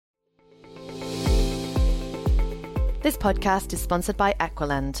This podcast is sponsored by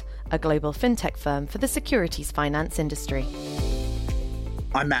Equilend, a global fintech firm for the securities finance industry.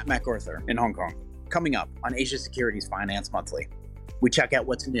 I'm Matt MacArthur in Hong Kong. Coming up on Asia Securities Finance Monthly, we check out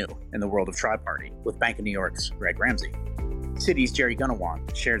what's new in the world of tri-party with Bank of New York's Greg Ramsey. Citi's Jerry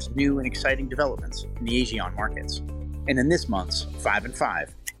Gunawan shares new and exciting developments in the Asian markets. And in this month's 5 and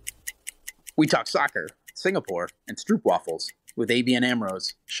 5, we talk soccer, Singapore, and Stroop waffles with ABN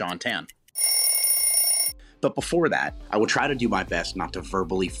AMRO's Sean Tan. But before that, I will try to do my best not to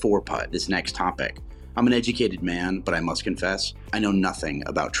verbally four-putt this next topic. I'm an educated man, but I must confess, I know nothing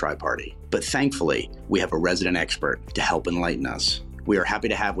about tri-party. But thankfully, we have a resident expert to help enlighten us. We are happy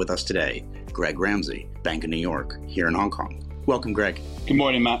to have with us today, Greg Ramsey, Bank of New York, here in Hong Kong. Welcome, Greg. Good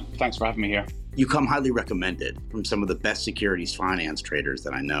morning, Matt. Thanks for having me here. You come highly recommended from some of the best securities finance traders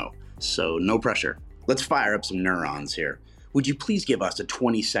that I know, so no pressure. Let's fire up some neurons here. Would you please give us a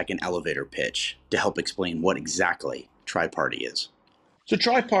 20-second elevator pitch to help explain what exactly tri-party is? So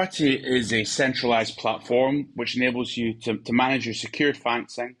tri-party is a centralized platform which enables you to manage your secured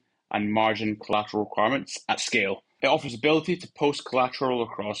financing and margin collateral requirements at scale. It offers ability to post collateral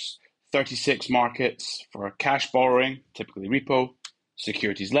across 36 markets for cash borrowing, typically repo,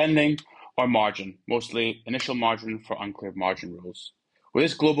 securities lending, or margin, mostly initial margin for uncleared margin rules. With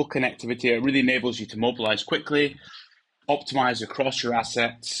this global connectivity, it really enables you to mobilize quickly, optimize across your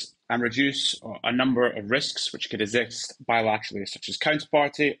assets, and reduce a number of risks which could exist bilaterally, such as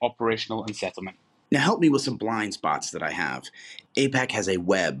counterparty, operational, and settlement. Now help me with some blind spots that I have. APAC has a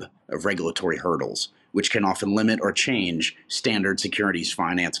web of regulatory hurdles, which can often limit or change standard securities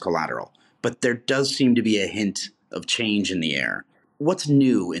finance collateral. But there does seem to be a hint of change in the air. What's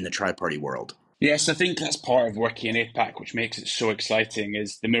new in the tri-party world? Yes, I think that's part of working in APAC, which makes it so exciting,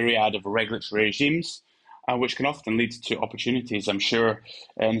 is the myriad of regulatory regimes, which can often lead to opportunities. I'm sure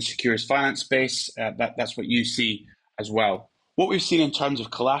in the securities finance space, that's what you see as well. What we've seen in terms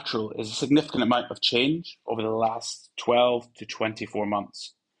of collateral is a significant amount of change over the last 12 to 24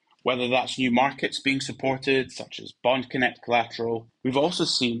 months. Whether that's new markets being supported, such as Bond Connect collateral, we've also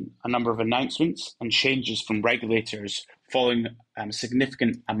seen a number of announcements and changes from regulators following a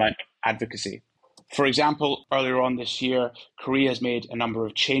significant amount of advocacy. For example, earlier on this year, Korea has made a number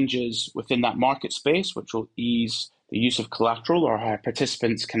of changes within that market space, which will ease the use of collateral or how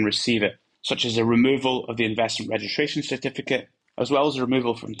participants can receive it, such as a removal of the investment registration certificate, as well as a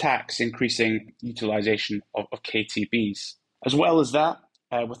removal from tax, increasing utilization of KTBs. As well as that,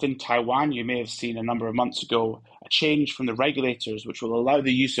 within Taiwan, you may have seen a number of months ago a change from the regulators which will allow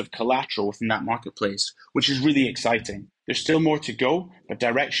the use of collateral within that marketplace, which is really exciting. There's still more to go, but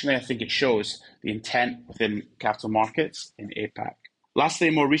directionally, I think it shows the intent within capital markets in APAC. Lastly,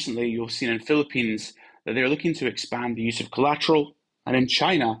 more recently, you've seen in Philippines that they're looking to expand the use of collateral. And in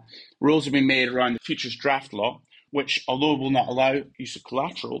China, rules have been made around the futures draft law, which, although will not allow use of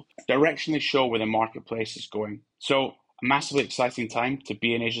collateral, directionally show where the marketplace is going. So a massively exciting time to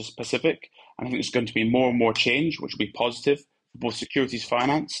be in Asia Pacific. And I think there's going to be more and more change, which will be positive for both securities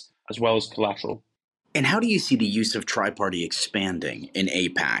finance as well as collateral. And how do you see the use of tri-party expanding in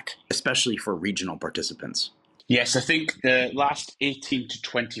APAC, especially for regional participants? Yes, I think the last 18 to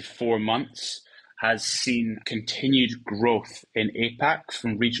 24 months has seen continued growth in APAC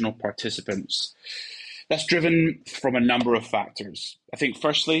from regional participants. That's driven from a number of factors. I think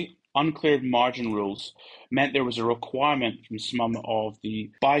firstly, uncleared margin rules meant there was a requirement from some of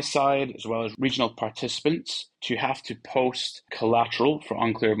the buy side as well as regional participants to have to post collateral for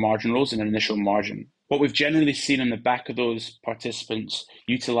uncleared margin rules in an initial margin. What we've generally seen on the back of those participants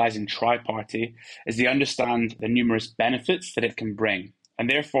utilizing tri-party is they understand the numerous benefits that it can bring, and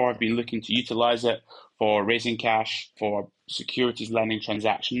therefore have been looking to utilize it for raising cash, for securities lending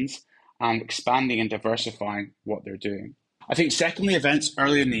transactions, and expanding and diversifying what they're doing. I think secondly, events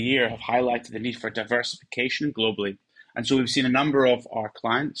early in the year have highlighted the need for diversification globally. And so we've seen a number of our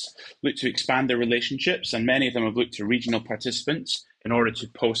clients look to expand their relationships, and many of them have looked to regional participants in order to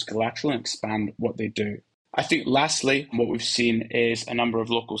post collateral and expand what they do. I think lastly, what we've seen is a number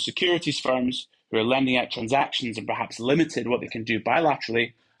of local securities firms who are lending out transactions and perhaps limited what they can do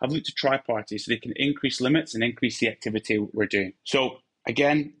bilaterally have looked to tri-party so they can increase limits and increase the activity we're doing. So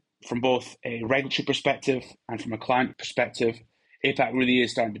again, from both a regulatory perspective and from a client perspective, APAC really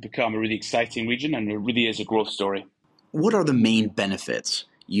is starting to become a really exciting region, and it really is a growth story. What are the main benefits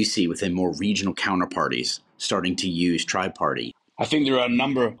you see within more regional counterparties starting to use tri-party? I think there are a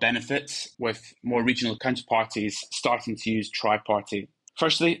number of benefits with more regional counterparties starting to use tri-party.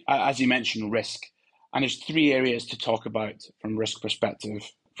 Firstly, as you mentioned, risk. And there's three areas to talk about from risk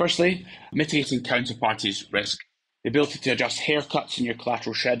perspective. Firstly, mitigating counterparties' risk. The ability to adjust haircuts in your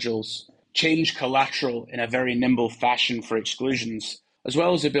collateral schedules change collateral in a very nimble fashion for exclusions, as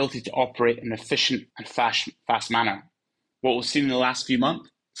well as the ability to operate in an efficient and fast manner. What we've seen in the last few months,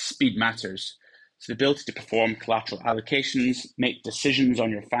 speed matters. So the ability to perform collateral allocations, make decisions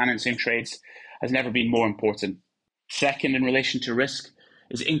on your financing trades has never been more important. Second, in relation to risk,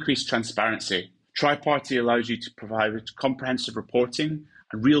 is increased transparency. Tri-party allows you to provide comprehensive reporting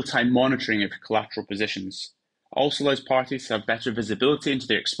and real-time monitoring of your collateral positions. It also allows parties to have better visibility into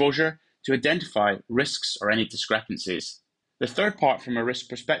their exposure to identify risks or any discrepancies. The third part from a risk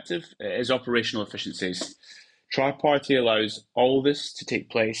perspective is operational efficiencies. Tri-party allows all this to take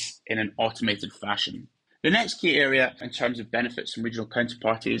place in an automated fashion. The next key area in terms of benefits from regional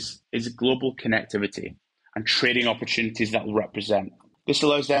counterparties is global connectivity and trading opportunities that will represent. This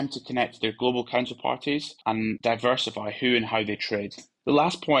allows them to connect to their global counterparties and diversify who and how they trade. The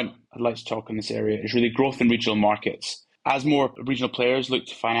last point I'd like to talk in this area is really growth in regional markets. As more regional players look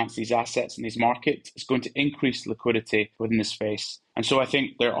to finance these assets in these markets, it's going to increase liquidity within the space. And so I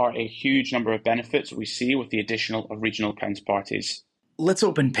think there are a huge number of benefits we see with the addition of regional counterparties. Let's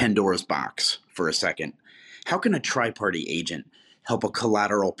open Pandora's box for a second. How can a tri-party agent help a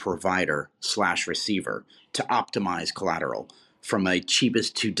collateral provider/receiver to optimize collateral from a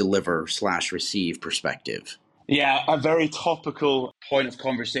cheapest to deliver/receive perspective? Yeah, a very topical point of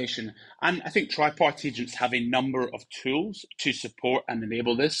conversation. And I think tri-party agents have a number of tools to support and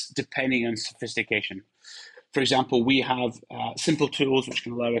enable this, depending on sophistication. For example, we have simple tools which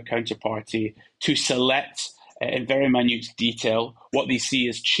can allow a counterparty to select in very minute detail what they see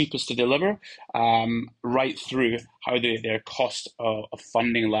as cheapest to deliver, right through how their cost of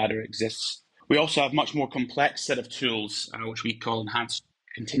funding ladder exists. We also have much more complex set of tools, which we call enhanced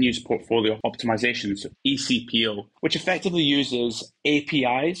continuous portfolio optimization, so ECPO, which effectively uses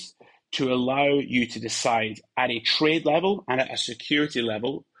APIs to allow you to decide at a trade level and at a security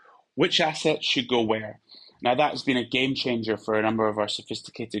level which assets should go where. Now, that has been a game changer for a number of our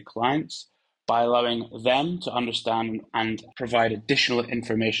sophisticated clients by allowing them to understand and provide additional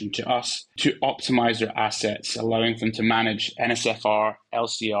information to us to optimize their assets, allowing them to manage NSFR,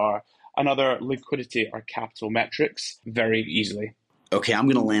 LCR, and other liquidity or capital metrics very easily. Okay, I'm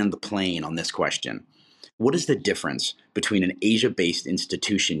going to land the plane on this question. What is the difference between an Asia-based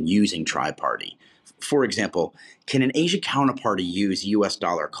institution using tri-party? For example, can an Asia counterparty use US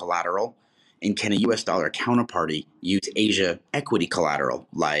dollar collateral? And can a US dollar counterparty use Asia equity collateral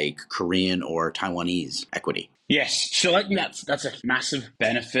like Korean or Taiwanese equity? Yes, so I think that's a massive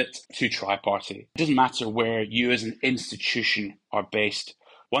benefit to tri-party. It doesn't matter where you as an institution are based.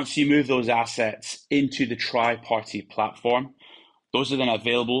 Once you move those assets into the tri-party platform, those are then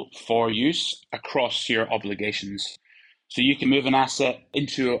available for use across your obligations. So you can move an asset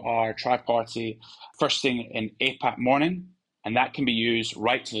into our tri-party first thing in APAC morning, and that can be used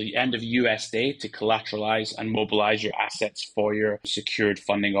right to the end of US day to collateralize and mobilize your assets for your secured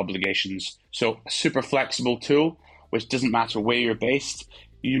funding obligations. So a super flexible tool, which doesn't matter where you're based.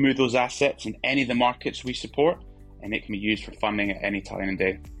 You move those assets in any of the markets we support, and it can be used for funding at any time and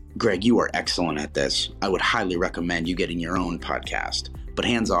day. Greg, you are excellent at this. I would highly recommend you getting your own podcast. But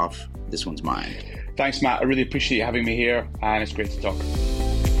hands off, this one's mine. Thanks, Matt. I really appreciate you having me here, and it's great to talk.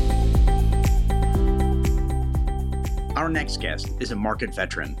 Our next guest is a market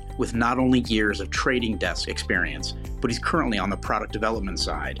veteran with not only years of trading desk experience, but he's currently on the product development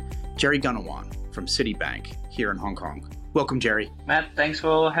side. Jerry Gunawan from Citibank here in Hong Kong. Welcome, Jerry. Matt, thanks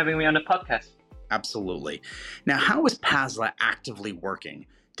for having me on the podcast. Absolutely. Now, how is PASLA actively working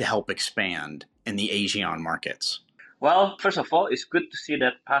to help expand in the ASEAN markets? Well, first of all, it's good to see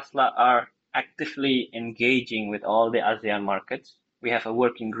that PASLA are actively engaging with all the ASEAN markets. We have a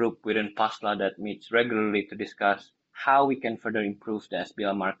working group within PASLA that meets regularly to discuss how we can further improve the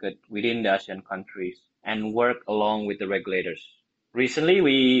SBL market within the ASEAN countries and work along with the regulators. Recently,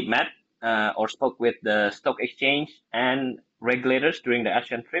 we met or spoke with the stock exchange and regulators during the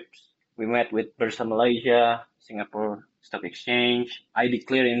ASEAN trips. We met with Bursa Malaysia, Singapore Stock Exchange, ID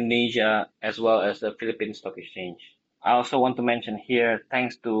Clear Indonesia, as well as the Philippine Stock Exchange. I also want to mention here,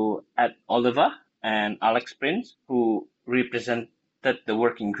 thanks to Ed Oliver and Alex Prince, who represented the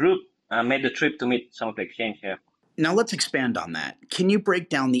working group, made the trip to meet some of the exchange here. Now let's expand on that. Can you break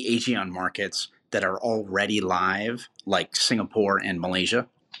down the ASEAN markets that are already live, like Singapore and Malaysia?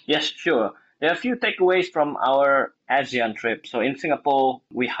 Yes, sure. There are a few takeaways from our ASEAN trip. So in Singapore,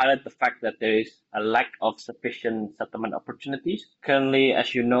 we highlight the fact that there is a lack of sufficient settlement opportunities. Currently,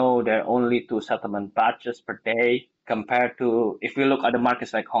 as you know, there are only 2 settlement batches per day compared to if we look at the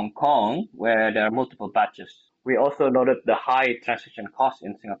markets like Hong Kong, where there are multiple batches. We also noted the high transaction costs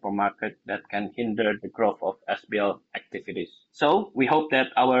in Singapore market that can hinder the growth of SBL activities. So we hope that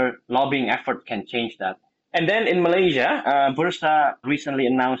our lobbying effort can change that. And then in Malaysia, Bursa recently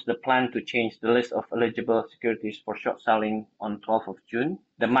announced the plan to change the list of eligible securities for short selling on 12th of June.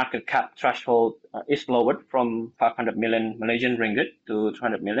 The market cap threshold is lowered from 500 million Malaysian ringgit to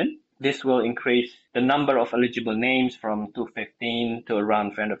 200 million. This will increase the number of eligible names from 215 to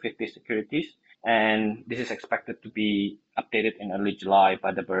around 350 securities. And this is expected to be updated in early July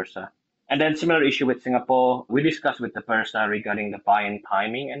by the Bursa. And then similar issue with Singapore, we discussed with the Bursa regarding the buy-in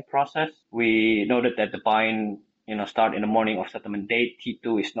timing and process. We noted that the buy-in start in the morning of settlement date,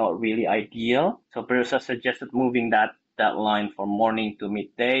 T2 is not really ideal. So Bursa suggested moving that deadline from morning to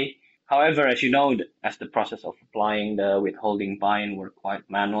midday. However, as you know, as the process of applying the withholding buy-in were quite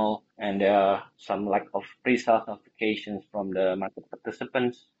manual and there are some lack of pre-sales notifications from the market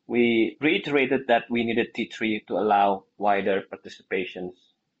participants, we reiterated that we needed T3 to allow wider participations.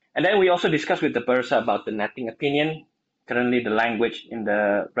 And then we also discussed with the Bursa about the netting opinion. Currently, the language in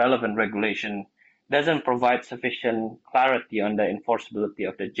the relevant regulation doesn't provide sufficient clarity on the enforceability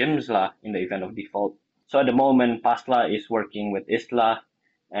of the JIMSLA in the event of default. So at the moment, PASLA is working with ISLA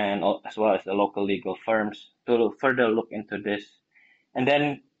and as well as the local legal firms to further look into this and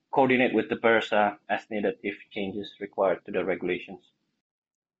then coordinate with the Bursa as needed if changes required to the regulations.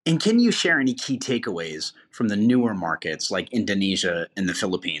 And can you share any key takeaways from the newer markets like Indonesia and the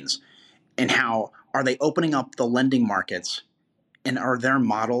Philippines? And how are they opening up the lending markets? And are their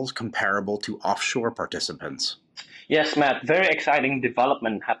models comparable to offshore participants? Yes, Matt, very exciting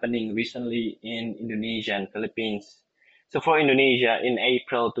development happening recently in Indonesia and Philippines. So for Indonesia, in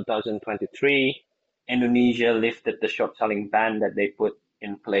April 2023, Indonesia lifted the short selling ban that they put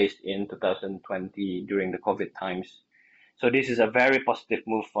in place in 2020 during the COVID times. So this is a very positive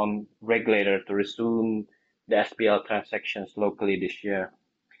move from regulator to resume the SPL transactions locally this year.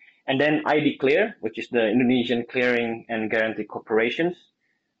 And then ID Clear, which is the Indonesian Clearing and Guarantee Corporations,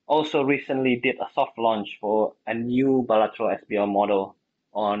 also recently did a soft launch for a new bilateral SBL model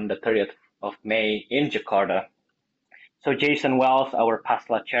on the 30th of May in Jakarta. So Jason Wells, our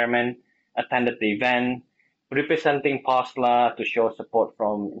PASLA chairman, attended the event, representing PASLA to show support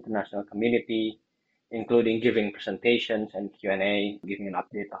from international community, including giving presentations and Q&A, giving an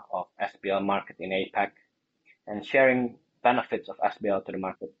update of SBL market in APAC, and sharing benefits of SBL to the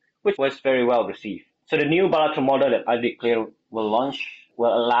market, which was very well received. So the new bilateral model that ID Clear will launch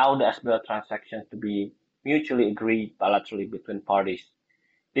will allow the SBL transactions to be mutually agreed bilaterally between parties.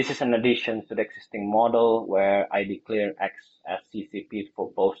 This is an addition to the existing model where ID Clear acts as CCP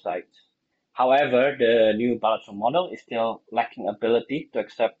for both sides. However, the new bilateral model is still lacking ability to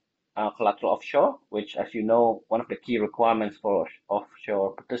accept collateral offshore, which, as you know, one of the key requirements for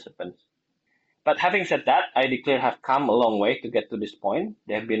offshore participants. But having said that, ID Clear have come a long way to get to this point.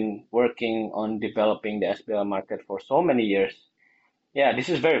 They have been working on developing the SBL market for so many years. Yeah, this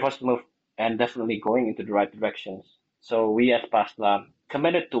is very positive move and definitely going into the right directions. So we as PASLA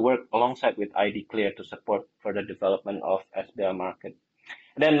committed to work alongside with ID Clear to support further development of SBL market.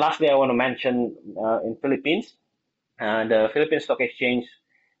 And then lastly, I want to mention in Philippines, the Philippine Stock Exchange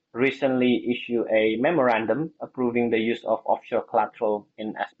recently issued a memorandum approving the use of offshore collateral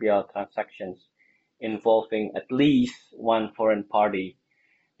in SBL transactions involving at least one foreign party.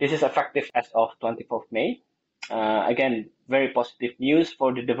 This is effective as of 24th May. Again, very positive news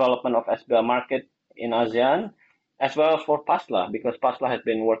for the development of SBL market in ASEAN, as well as for PASLA, because PASLA has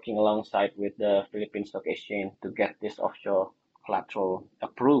been working alongside with the Philippine Stock Exchange to get this offshore collateral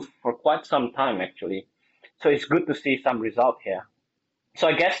approved for quite some time, actually. So it's good to see some result here. So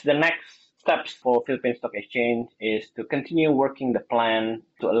I guess the next steps for Philippine Stock Exchange is to continue working the plan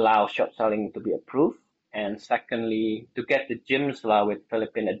to allow short selling to be approved. And secondly, to get the JIMSLA with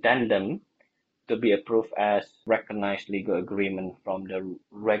Philippine addendum to be approved as recognized legal agreement from the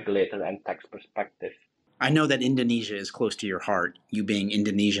regulator and tax perspective. I know that Indonesia is close to your heart, you being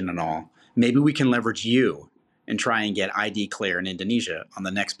Indonesian and all. Maybe we can leverage you and try and get ID Clear in Indonesia on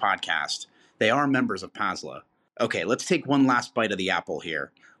the next podcast. They are members of PASLA. Okay, let's take one last bite of the apple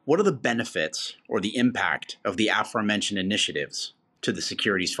here. What are the benefits or the impact of the aforementioned initiatives to the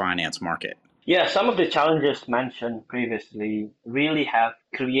securities finance market? Yeah, some of the challenges mentioned previously really have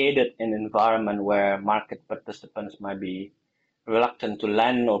created an environment where market participants might be reluctant to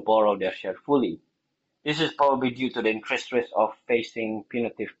lend or borrow their share fully. This is probably due to the increased risk of facing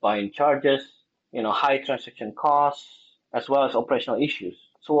punitive buy-in charges, high transaction costs, as well as operational issues.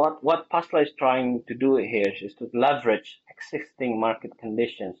 So what PASLA is trying to do here is to leverage existing market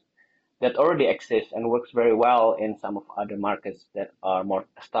conditions that already exist and works very well in some of other markets that are more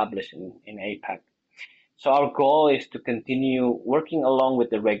established in APAC. So our goal is to continue working along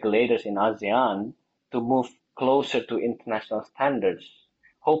with the regulators in ASEAN to move closer to international standards,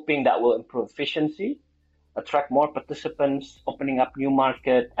 hoping that will improve efficiency, attract more participants, opening up new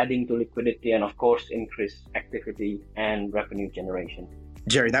market, adding to liquidity, and of course, increase activity and revenue generation.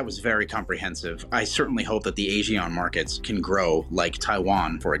 Jerry, that was very comprehensive. I certainly hope that the ASEAN markets can grow like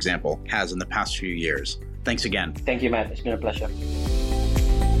Taiwan, for example, has in the past few years. Thanks again. Thank you, Matt. It's been a pleasure.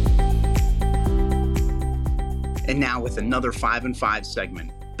 And now with another 5 and 5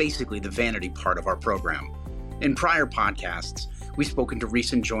 segment, basically the vanity part of our program. In prior podcasts, we've spoken to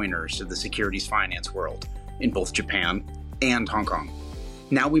recent joiners to the securities finance world in both Japan and Hong Kong.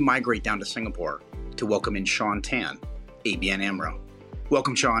 Now we migrate down to Singapore to welcome in Sean Tan, ABN AMRO.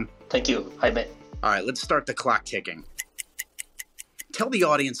 Welcome, Sean. Thank you. Hi, Matt. All right, let's start the clock ticking. Tell the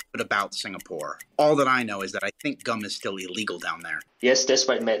audience a bit about Singapore. All that I know is that I think gum is still illegal down there. Yes, that's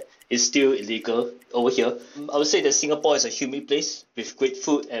right, Matt. It's still illegal over here. I would say that Singapore is a humid place with great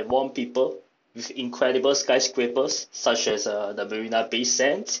food and warm people, with incredible skyscrapers such as the Marina Bay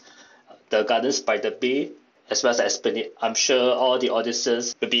Sands, the Gardens by the Bay, as well as Esplanade. I'm sure all the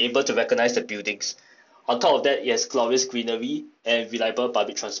audiences will be able to recognize the buildings. On top of that, it has glorious greenery and reliable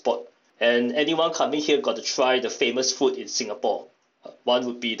public transport. And anyone coming here got to try the famous food in Singapore. One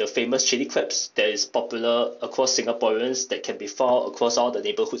would be the famous chili crabs that is popular across Singaporeans that can be found across all the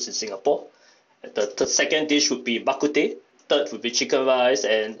neighborhoods in Singapore. The second dish would be bak kut teh. Third would be chicken rice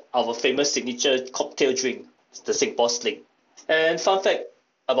and our famous signature cocktail drink, the Singapore Sling. And fun fact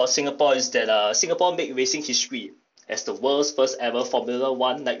about Singapore is that Singapore made racing history as the world's first ever Formula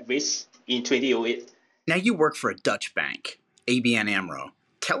One night race in 2008. Now you work for a Dutch bank, ABN AMRO.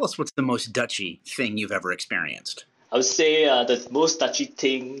 Tell us what's the most Dutchy thing you've ever experienced. I would say the most Dutchy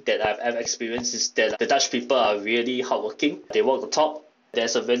thing that I've ever experienced is that the Dutch people are really hardworking. They walk the talk.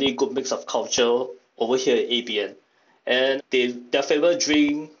 There's a really good mix of culture over here at ABN. And their favorite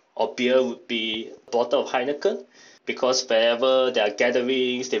drink or beer would be a bottle of Heineken, because wherever there are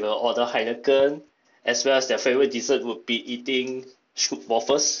gatherings, they will order Heineken, as well as their favorite dessert would be eating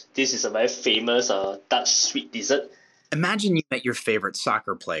stroopwafels. This is a very famous Dutch sweet dessert. Imagine you met your favorite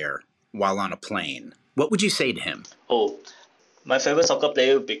soccer player while on a plane. What would you say to him? Oh, my favorite soccer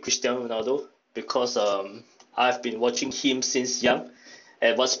player would be Cristiano Ronaldo, because I've been watching him since young.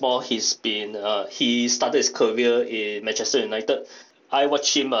 And what's more, he started his career in Manchester United. I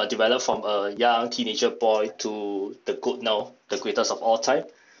watched him develop from a young teenager boy to the GOAT now, the greatest of all time.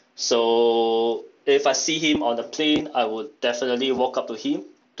 So if I see him on the plane, I would definitely walk up to him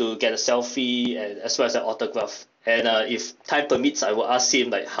to get a selfie and as well as an autograph. And if time permits, I will ask him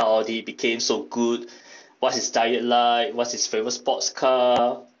like how he became so good, what's his diet like, what's his favorite sports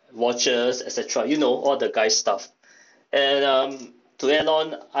car, watches, etc. You know, all the guy stuff. And to add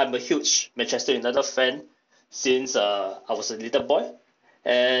on, I'm a huge Manchester United fan since I was a little boy.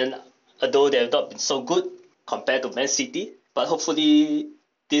 And although they have not been so good compared to Man City, but hopefully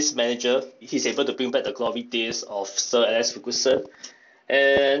this manager, he's able to bring back the glory days of Sir Alex Ferguson.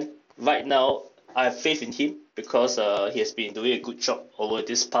 And right now, I have faith in him because he has been doing a good job over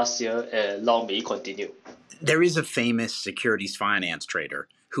this past year, and long may he continue. There is a famous securities finance trader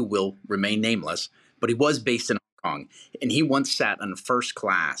who will remain nameless, but he was based in Hong Kong, and he once sat on first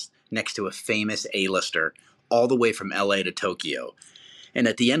class next to a famous A-lister all the way from LA to Tokyo. And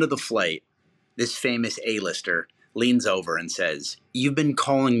at the end of the flight, this famous A-lister leans over and says, "You've been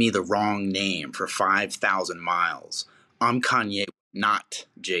calling me the wrong name for 5,000 miles. I'm Kanye, not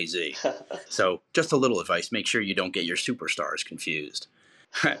Jay-Z." So just a little advice, make sure you don't get your superstars confused.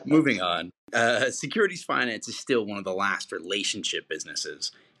 Moving on. Securities finance is still one of the last relationship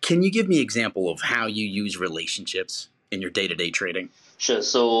businesses. Can you give me an example of how you use relationships in your day-to-day trading? Sure.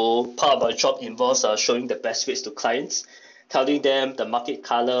 So part of our job involves showing the best rates to clients, telling them the market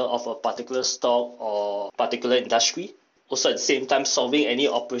color of a particular stock or particular industry. Also at the same time solving any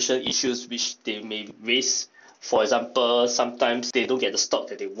operational issues which they may raise. For example, sometimes they don't get the stock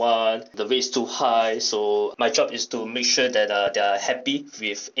that they want, the rate is too high. So my job is to make sure that they are happy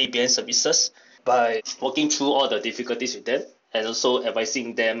with ABN services by working through all the difficulties with them and also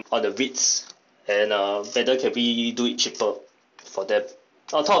advising them on the rates and whether can we do it cheaper for them.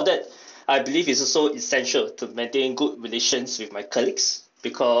 On top of that, I believe it's also essential to maintain good relations with my colleagues,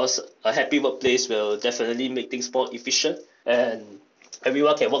 because a happy workplace will definitely make things more efficient and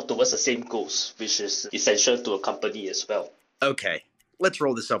everyone can work towards the same goals, which is essential to a company as well. Okay, let's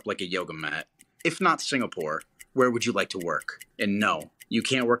roll this up like a yoga mat. If not Singapore, Where would you like to work? And no, you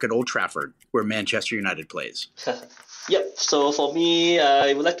can't work at Old Trafford, where Manchester United plays. Yep, so for me,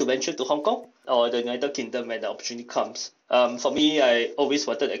 I would like to venture to Hong Kong or the United Kingdom when the opportunity comes. For me, I always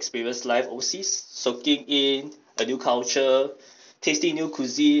wanted to experience life overseas, soaking in a new culture, tasting new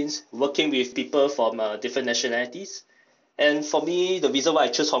cuisines, working with people from different nationalities. And for me, the reason why I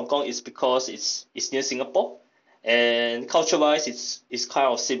chose Hong Kong is because it's near Singapore. And culture-wise, it's kind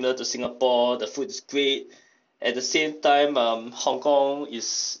of similar to Singapore. The food is great. At the same time, Hong Kong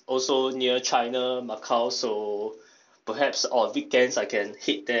is also near China, Macau, so perhaps on weekends I can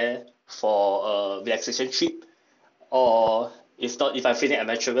head there for a relaxation trip. Or if not, if I'm feeling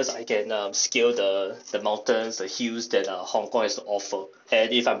adventurous, I can scale the mountains, the hills that Hong Kong has to offer.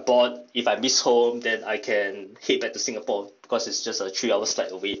 And if I'm bored, if I miss home, then I can head back to Singapore because it's just a 3 hour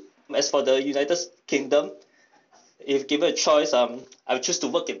flight away. As for the United Kingdom, if given a choice, I would choose to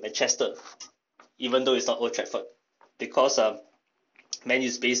work in Manchester, even though it's not Old Trafford, because Man U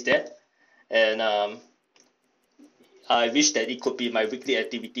is based there, and I wish that it could be my weekly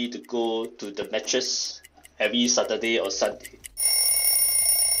activity to go to the matches every Saturday or Sunday.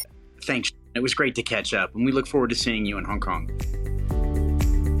 Thanks. It was great to catch up, and we look forward to seeing you in Hong Kong.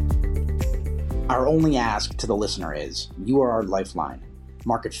 Our only ask to the listener is, you are our lifeline.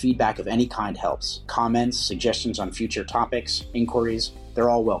 Market feedback of any kind helps. Comments, suggestions on future topics, inquiries,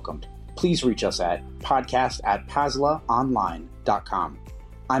 they're all welcomed. Please reach us at podcast@paslaonline.com.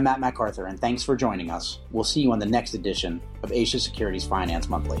 I'm Matt MacArthur, and thanks for joining us. We'll see you on the next edition of Asia Securities Finance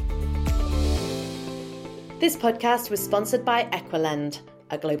Monthly. This podcast was sponsored by Equilend,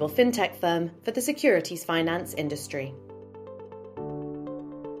 a global fintech firm for the securities finance industry.